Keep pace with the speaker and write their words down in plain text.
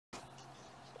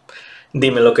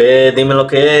Dime lo que es, dime lo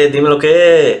que es, dime lo que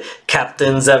es.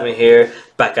 Captain Zevin here,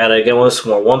 back at it again with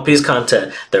some more One Piece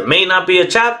content. There may not be a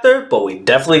chapter, but we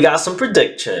definitely got some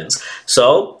predictions.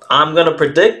 So, I'm gonna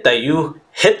predict that you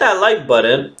hit that like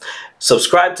button,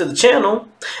 subscribe to the channel,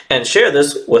 and share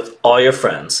this with all your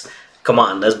friends. Come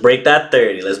on, let's break that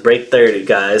 30. Let's break 30,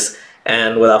 guys.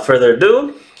 And without further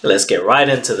ado, let's get right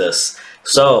into this.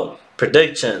 So,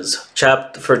 predictions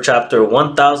for chapter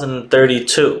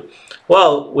 1032.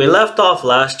 Well, we left off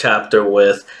last chapter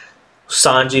with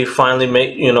Sanji finally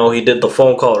he did the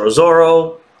phone call to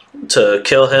Zoro to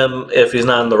kill him if he's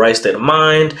not in the right state of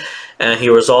mind, and he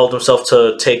resolved himself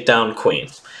to take down Queen.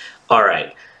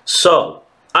 Alright, so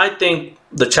I think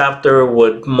the chapter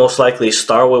would most likely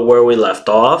start with where we left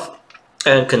off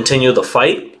and continue the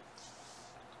fight.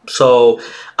 So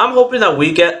I'm hoping that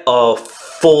we get a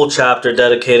full chapter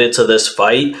dedicated to this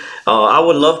fight. I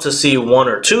would love to see 1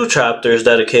 or 2 chapters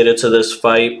dedicated to this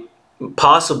fight,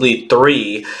 possibly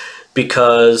 3,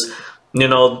 because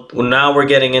now we're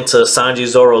getting into Sanji,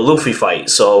 Zoro, Luffy fight.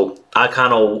 So I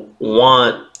kind of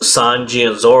want Sanji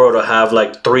and Zoro to have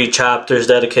like 3 chapters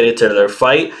dedicated to their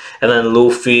fight, and then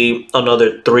Luffy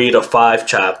another 3 to 5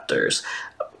 chapters.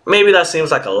 Maybe that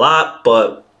seems like a lot,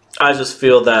 but I just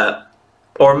feel that,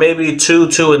 or maybe 2,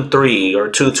 2, and 3, or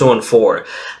 2, 2, and 4.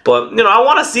 But, I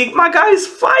want to see my guys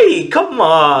fight. Come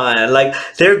on. Like,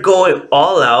 they're going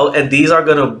all out, and these are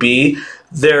going to be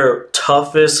their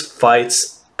toughest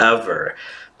fights ever.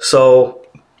 So,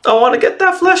 I want to get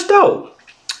that fleshed out.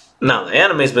 Now, the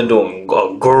anime's been doing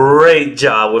a great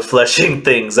job with fleshing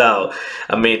things out.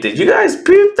 I mean, did you guys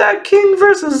peep that King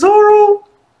versus Zoro?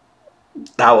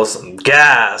 That was some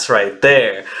gas right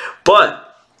there. But,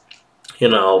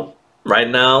 right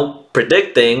now,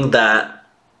 predicting that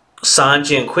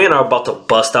Sanji and Queen are about to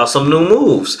bust out some new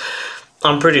moves.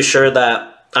 I'm pretty sure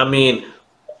that,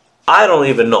 I don't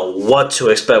even know what to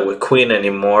expect with Queen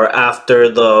anymore after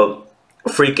the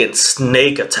freaking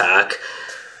snake attack.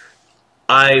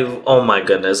 Oh my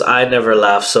goodness, I never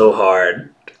laughed so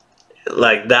hard.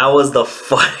 Like, that was the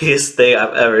funniest thing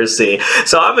I've ever seen.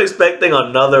 So I'm expecting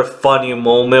another funny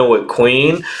moment with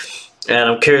Queen, and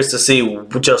I'm curious to see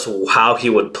just how he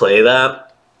would play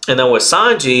that. And then with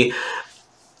Sanji,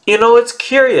 it's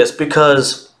curious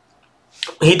because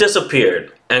he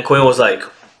disappeared. And Queen was like,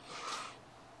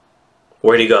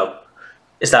 where'd he go?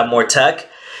 Is that more tech?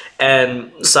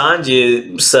 And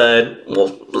Sanji said,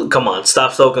 well, come on,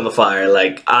 stop stoking the fire.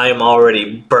 Like, I am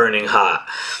already burning hot.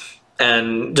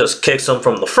 And just kicks him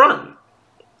from the front.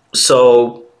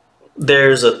 So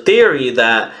there's a theory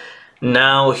that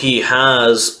now he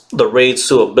has the Raid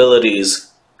Suit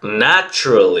abilities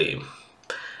naturally.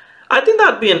 I think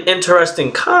that'd be an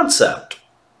interesting concept.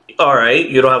 Alright,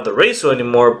 you don't have the Raid Suit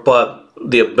anymore, but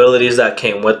the abilities that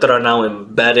came with it are now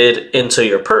embedded into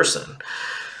your person.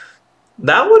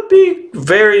 That would be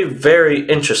very, very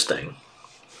interesting.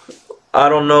 I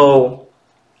don't know.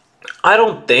 I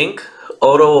don't think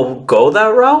Oda will go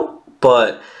that route,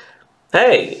 but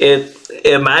hey,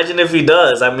 imagine if he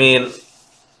does. I mean,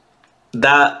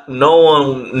 that no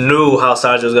one knew how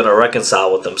Sanji was going to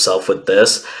reconcile with himself with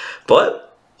this,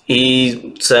 but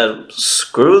he said,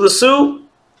 screw the suit,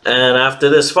 and after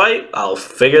this fight, I'll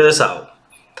figure this out.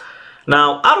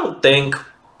 Now, I don't think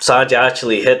Sanji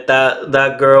actually hit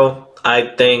that girl.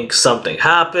 I think something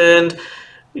happened,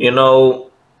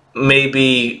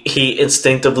 maybe he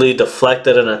instinctively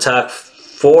deflected an attack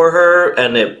for her,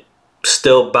 and it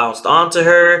still bounced onto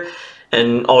her,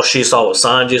 and all she saw was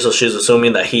Sanji, so she's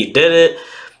assuming that he did it.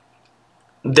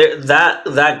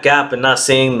 That gap in not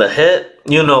seeing the hit,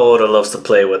 Oda loves to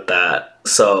play with that.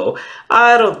 So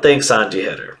I don't think Sanji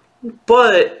hit her,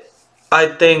 but I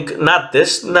think not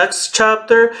this next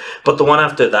chapter, but the one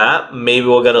after that, maybe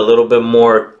we'll get a little bit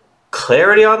more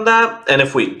clarity on that. And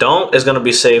if we don't, it's going to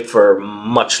be saved for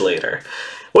much later,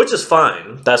 which is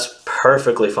fine. That's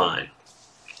perfectly fine.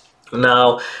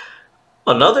 Now,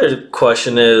 another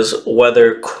question is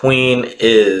whether Queen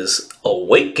is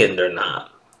awakened or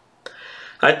not.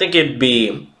 I think it'd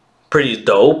be pretty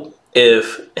dope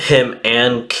if him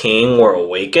and King were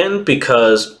awakened,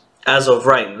 because as of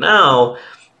right now,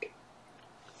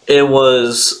 it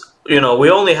was, we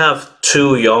only have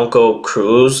 2 Yonko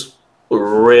crews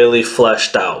really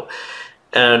fleshed out,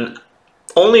 and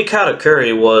only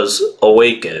Katakuri was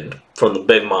awakened from the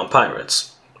Big Mom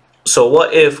Pirates. So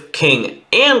what if King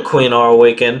and Queen are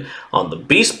awakened on the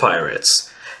Beast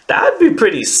Pirates? That'd be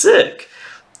pretty sick.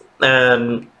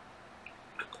 And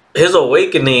his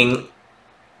awakening,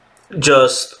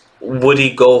 just, would he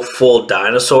go full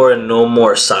dinosaur and no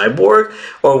more cyborg?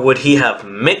 Or would he have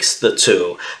mixed the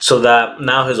two so that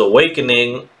now his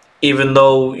awakening even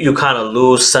though you kind of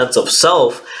lose sense of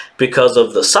self because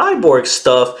of the cyborg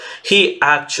stuff, he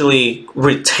actually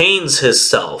retains his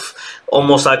self,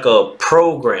 almost like a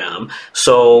program.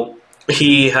 So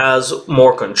he has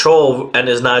more control and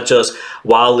is not just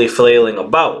wildly flailing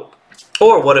about.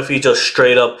 Or what if he just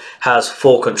straight up has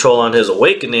full control on his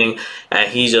awakening and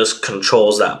he just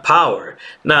controls that power?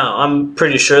 Now, I'm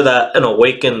pretty sure that an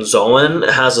awakened Zoan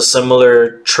has a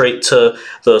similar trait to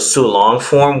the Sulong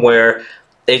form where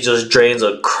it just drains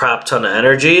a crap ton of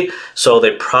energy. So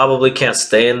they probably can't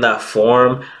stay in that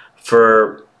form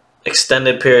for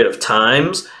extended period of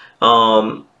times.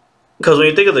 Because when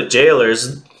you think of the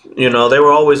jailers, you know, they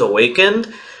were always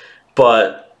awakened,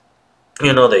 but,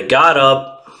 you know, they got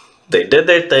up, they did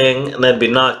their thing, and then be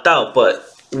knocked out. But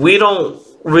we don't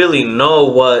really know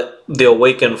what the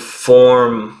awakened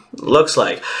form looks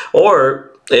like.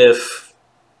 Or if,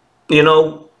 you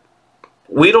know,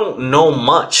 we don't know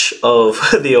much of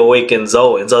the awakened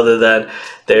Zoans other than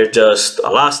they're just a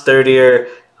lost 30er,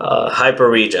 hyper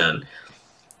regen.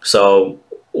 So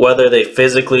whether they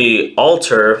physically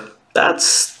alter,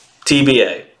 that's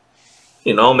TBA.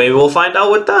 You know, maybe we'll find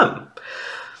out with them.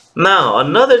 Now,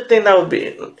 another thing that would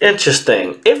be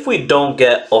interesting, if we don't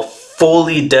get a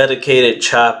fully dedicated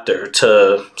chapter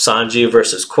to Sanji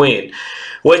versus Queen,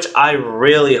 which I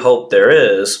really hope there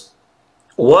is,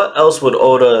 what else would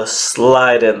Oda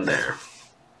slide in there?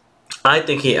 I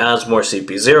think he adds more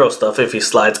CP0 stuff if he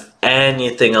slides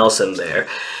anything else in there.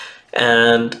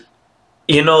 And,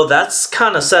 you know, that's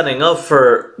kind of setting up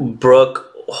for Brook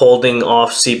holding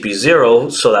off CP0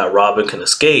 so that Robin can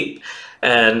escape.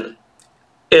 And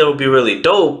it'll be really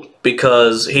dope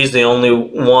because he's the only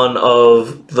one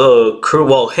of the crew.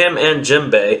 Well, him and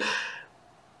Jinbei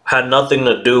had nothing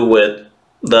to do with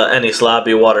the Enies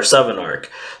Lobby Water 7 arc.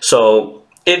 So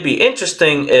it'd be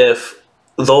interesting if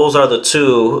those are the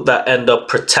two that end up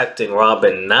protecting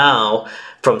Robin now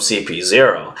from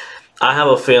CP0. I have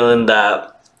a feeling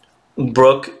that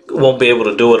Brook won't be able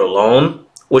to do it alone,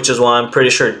 which is why I'm pretty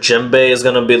sure Jinbei is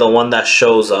going to be the one that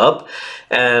shows up.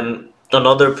 And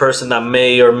another person that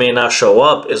may or may not show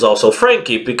up is also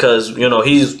Franky, because, you know,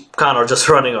 he's kind of just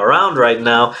running around right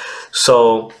now.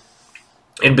 So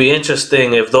it'd be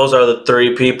interesting if those are the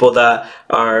three people that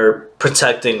are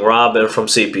protecting Robin from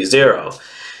CP0.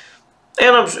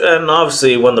 And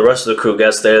obviously when the rest of the crew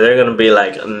gets there, they're going to be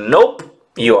like, nope,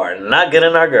 you are not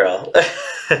getting our girl.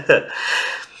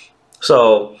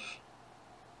 So,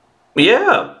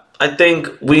 yeah. I think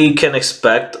we can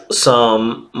expect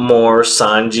some more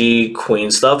Sanji Queen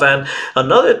stuff. And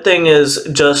another thing is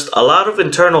just a lot of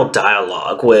internal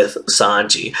dialogue with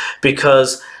Sanji,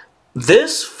 because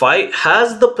this fight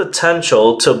has the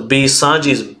potential to be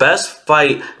Sanji's best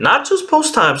fight, not just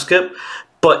post-time skip,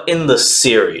 but in the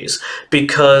series,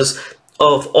 because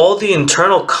of all the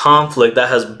internal conflict that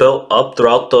has built up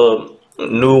throughout the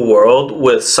new world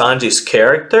with Sanji's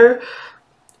character.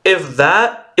 If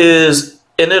that is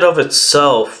in and of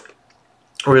itself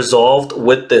resolved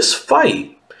with this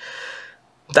fight,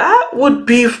 that would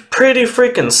be pretty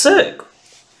freaking sick.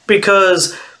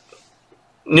 Because,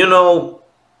 you know,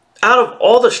 out of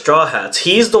all the Straw Hats,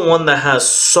 he's the one that has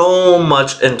so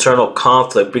much internal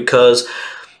conflict, because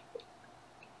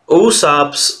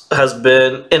Usopp's has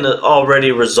been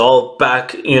already resolved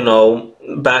back, you know,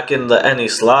 back in the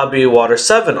Enies Lobby Water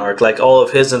 7 arc. Like, all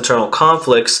of his internal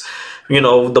conflicts, you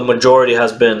know, the majority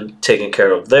has been taken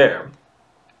care of there.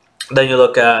 Then you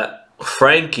look at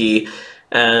Franky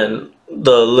and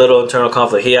the little internal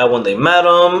conflict he had when they met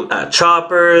him at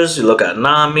Choppers. You look at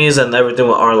Nami's and everything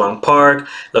with Arlong Park.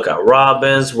 Look at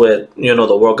Robin's with, you know,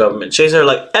 the world government chasing her.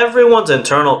 Like, everyone's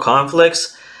internal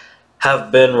conflicts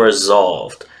have been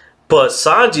resolved. But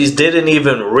Sanji's didn't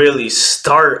even really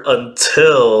start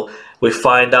until we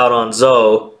find out on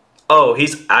Zou, oh,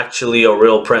 he's actually a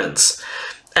real prince.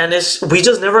 And we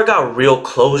just never got real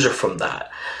closure from that.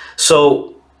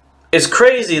 So it's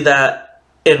crazy that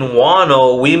in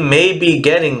Wano we may be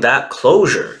getting that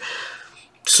closure.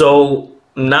 So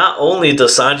not only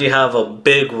does Sanji have a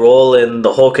big role in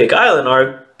the Whole Cake Island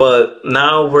arc, but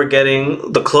now we're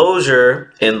getting the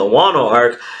closure in the Wano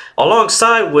arc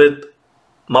alongside with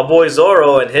my boy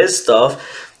Zoro and his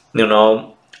stuff. You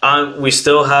know, we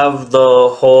still have the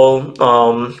whole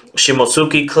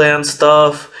Shimotsuki clan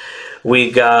stuff.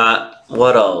 We got,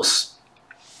 what else?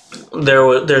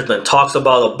 There's been talks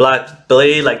about a Black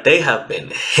Blade. Like, they have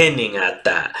been hinting at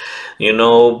that. You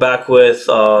know, back with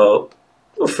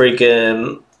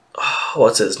freaking,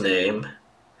 what's his name?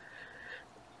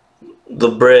 The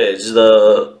bridge,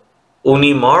 the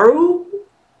Unimaru?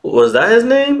 Was that his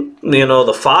name? You know,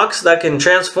 the fox that can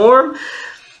transform?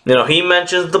 You know, he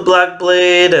mentions the Black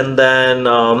Blade, and then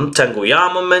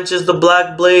Tenguyama mentions the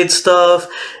Black Blade stuff,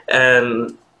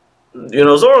 and you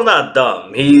know, Zoro's not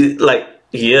dumb. He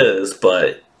is,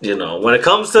 but you know, when it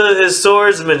comes to his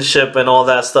swordsmanship and all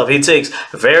that stuff, he takes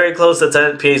pays very close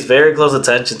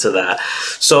attention to that.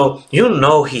 So you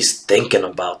know he's thinking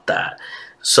about that.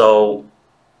 So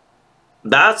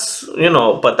that's, you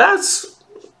know, but that's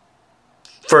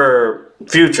for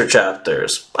future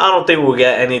chapters. I don't think we'll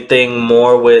get anything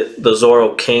more with the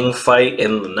Zoro King fight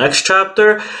in the next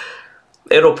chapter.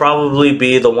 It'll probably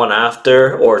be the one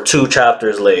after or 2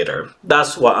 chapters later.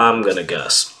 That's what I'm gonna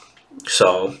guess.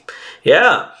 So,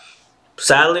 yeah.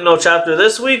 Sadly, no chapter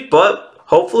this week, but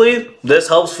hopefully this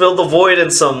helps fill the void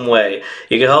in some way.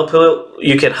 You can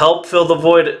help fill the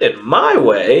void in my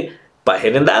way by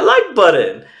hitting that like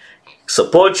button.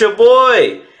 Support your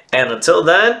boy. And until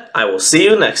then, I will see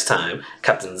you next time.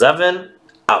 Captain Zevin,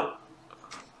 out.